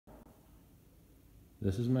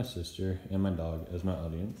This is my sister and my dog as my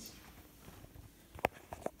audience.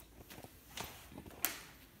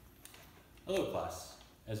 Hello class.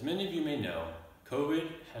 As many of you may know, COVID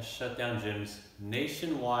has shut down gyms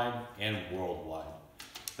nationwide and worldwide.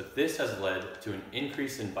 But this has led to an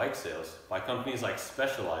increase in bike sales by companies like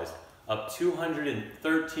Specialized, up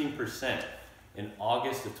 213% in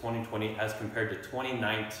August of 2020 as compared to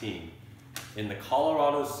 2019 in the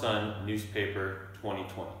Colorado Sun newspaper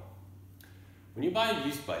 2020. When you buy a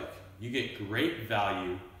used bike, you get great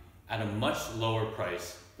value at a much lower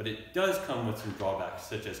price, but it does come with some drawbacks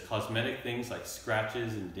such as cosmetic things like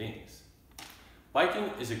scratches and dings. Biking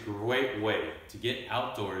is a great way to get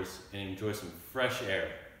outdoors and enjoy some fresh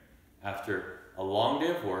air after a long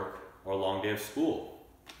day of work or a long day of school.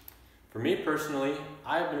 For me personally,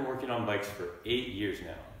 I've been working on bikes for 8 years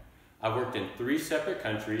now. I've worked in 3 separate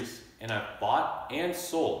countries and I've bought and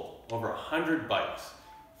sold over 100 bikes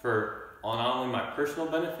for not only my personal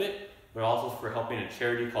benefit, but also for helping a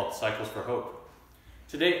charity called Cycles for Hope.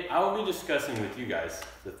 Today, I will be discussing with you guys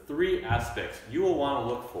the 3 aspects you will want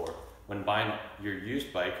to look for when buying your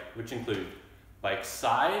used bike, which include bike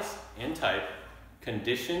size and type,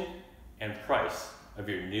 condition, and price of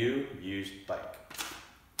your new used bike.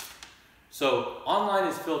 So online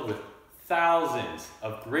is filled with thousands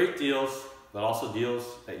of great deals, but also deals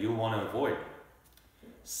that you want to avoid.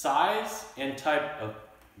 Size and type of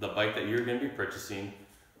the bike that you're going to be purchasing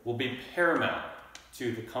will be paramount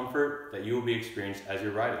to the comfort that you will be experiencing as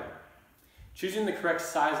you're riding. Choosing the correct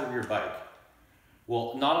size of your bike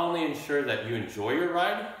will not only ensure that you enjoy your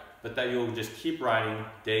ride, but that you'll just keep riding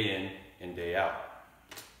day in and day out.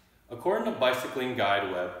 According to Bicycling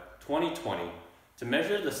Guide Web 2020, to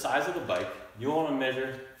measure the size of the bike, you'll want to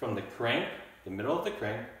measure from the crank, the middle of the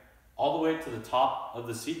crank, all the way to the top of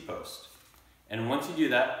the seat post. And once you do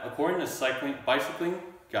that, according to Bicycling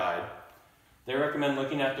Guide, they recommend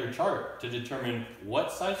looking at their chart to determine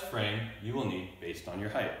what size frame you will need based on your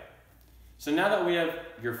height. So now that we have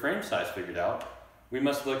your frame size figured out, we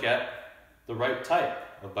must look at the right type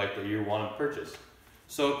of bike that you want to purchase.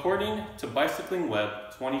 So according to Bicycling Web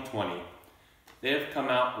 2020, they have come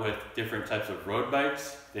out with different types of road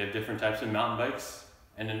bikes, they have different types of mountain bikes,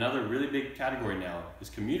 and another really big category now is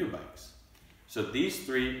commuter bikes. So these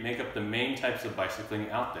 3 make up the main types of bicycling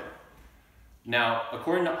out there. Now,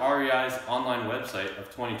 according to REI's online website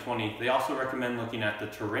of 2020, they also recommend looking at the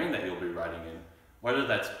terrain that you'll be riding in, whether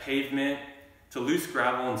that's pavement to loose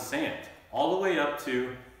gravel and sand, all the way up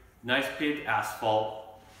to nice paved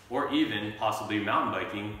asphalt, or even possibly mountain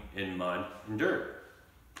biking in mud and dirt.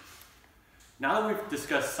 Now that we've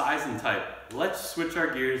discussed size and type, let's switch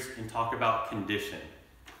our gears and talk about condition.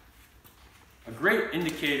 A great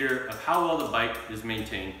indicator of how well the bike is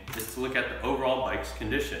maintained is to look at the overall bike's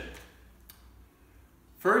condition.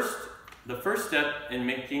 The first step in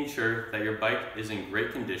making sure that your bike is in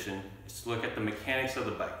great condition is to look at the mechanics of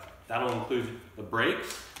the bike. That'll include the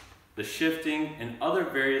brakes, the shifting, and other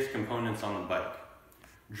various components on the bike.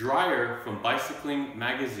 Dreyer from Bicycling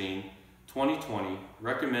Magazine 2020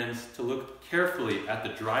 recommends to look carefully at the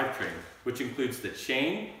drivetrain, which includes the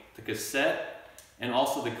chain, the cassette, and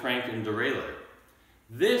also the crank and derailleur.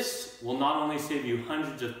 This will not only save you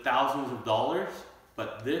hundreds of thousands of dollars,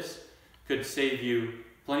 but this could save you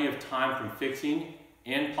plenty of time from fixing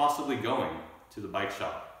and possibly going to the bike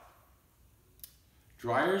shop.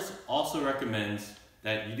 Dreyer's also recommends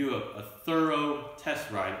that you do a thorough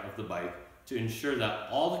test ride of the bike to ensure that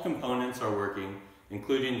all the components are working,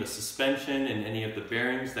 including the suspension and any of the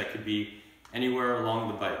bearings that could be anywhere along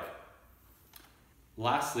the bike.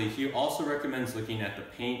 Lastly, he also recommends looking at the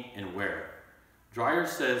paint and wear. Dreyer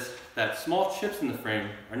says that small chips in the frame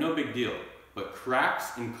are no big deal, but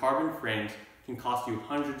cracks in carbon frames can cost you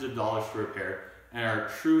hundreds of dollars to repair and are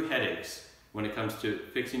true headaches when it comes to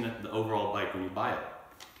fixing the overall bike when you buy it.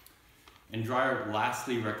 And Dreyer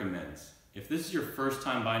lastly recommends, if this is your first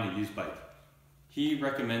time buying a used bike, he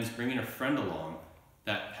recommends bringing a friend along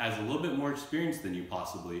that has a little bit more experience than you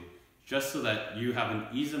possibly, just so that you have an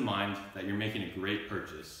ease of mind that you're making a great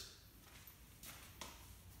purchase.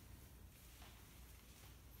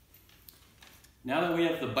 Now that we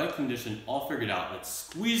have the bike condition all figured out, let's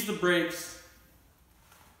squeeze the brakes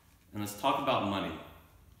and let's talk about money.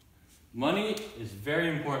 Money is very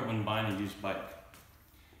important when buying a used bike.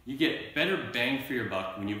 You get better bang for your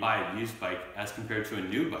buck when you buy a used bike as compared to a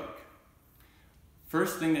new bike.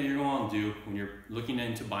 First thing that you're going to want to do when you're looking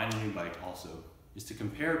into buying a new bike also is to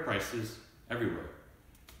compare prices everywhere.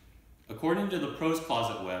 According to the Pros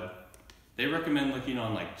Closet web, they recommend looking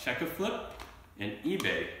on like Check-a-Flip and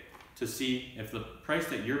eBay to see if the price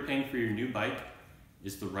that you're paying for your new bike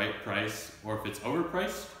is the right price or if it's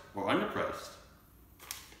overpriced or underpriced.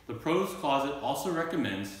 The Pros Closet also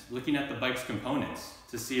recommends looking at the bike's components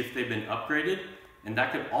to see if they've been upgraded, and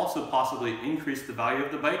that could also possibly increase the value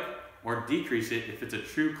of the bike or decrease it if it's a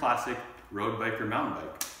true classic road bike or mountain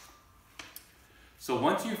bike. So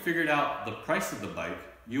once you've figured out the price of the bike,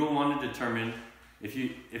 you will want to determine if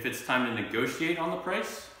it's time to negotiate on the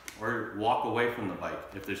price or walk away from the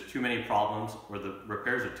bike if there's too many problems or the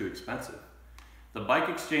repairs are too expensive. The Bike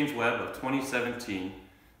Exchange Web of 2017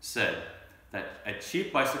 said that a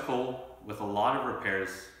cheap bicycle with a lot of repairs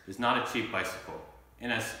is not a cheap bicycle.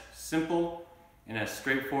 And as simple and as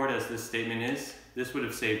straightforward as this statement is, this would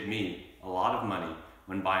have saved me a lot of money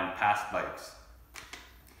when buying past bikes.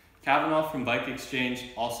 Kavanaugh from Bike Exchange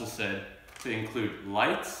also said to include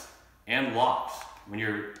lights and locks when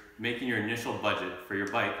you're making your initial budget for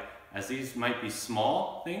your bike, as these might be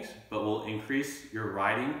small things, but will increase your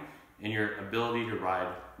riding and your ability to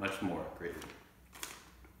ride much more greatly.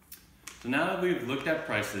 So now that we've looked at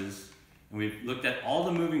prices and we've looked at all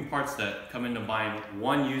the moving parts that come into buying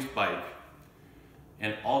one used bike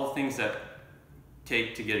and all the things that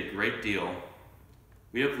take to get a great deal,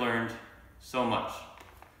 we have learned so much.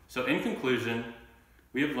 So in conclusion,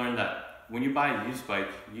 we have learned that when you buy a used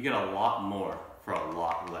bike, you get a lot more for a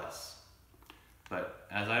lot less. But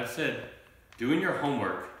as I've said, doing your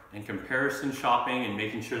homework and comparison shopping and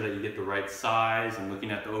making sure that you get the right size and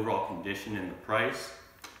looking at the overall condition and the price,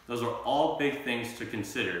 those are all big things to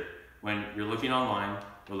consider when you're looking online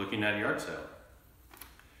or looking at a yard sale.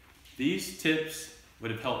 These tips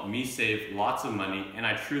would have helped me save lots of money, and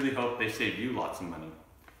I truly hope they save you lots of money.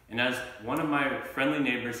 And as one of my friendly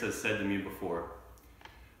neighbors has said to me before,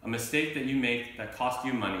 a mistake that you make that costs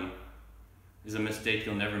you money is a mistake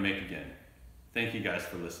you'll never make again. Thank you guys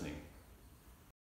for listening.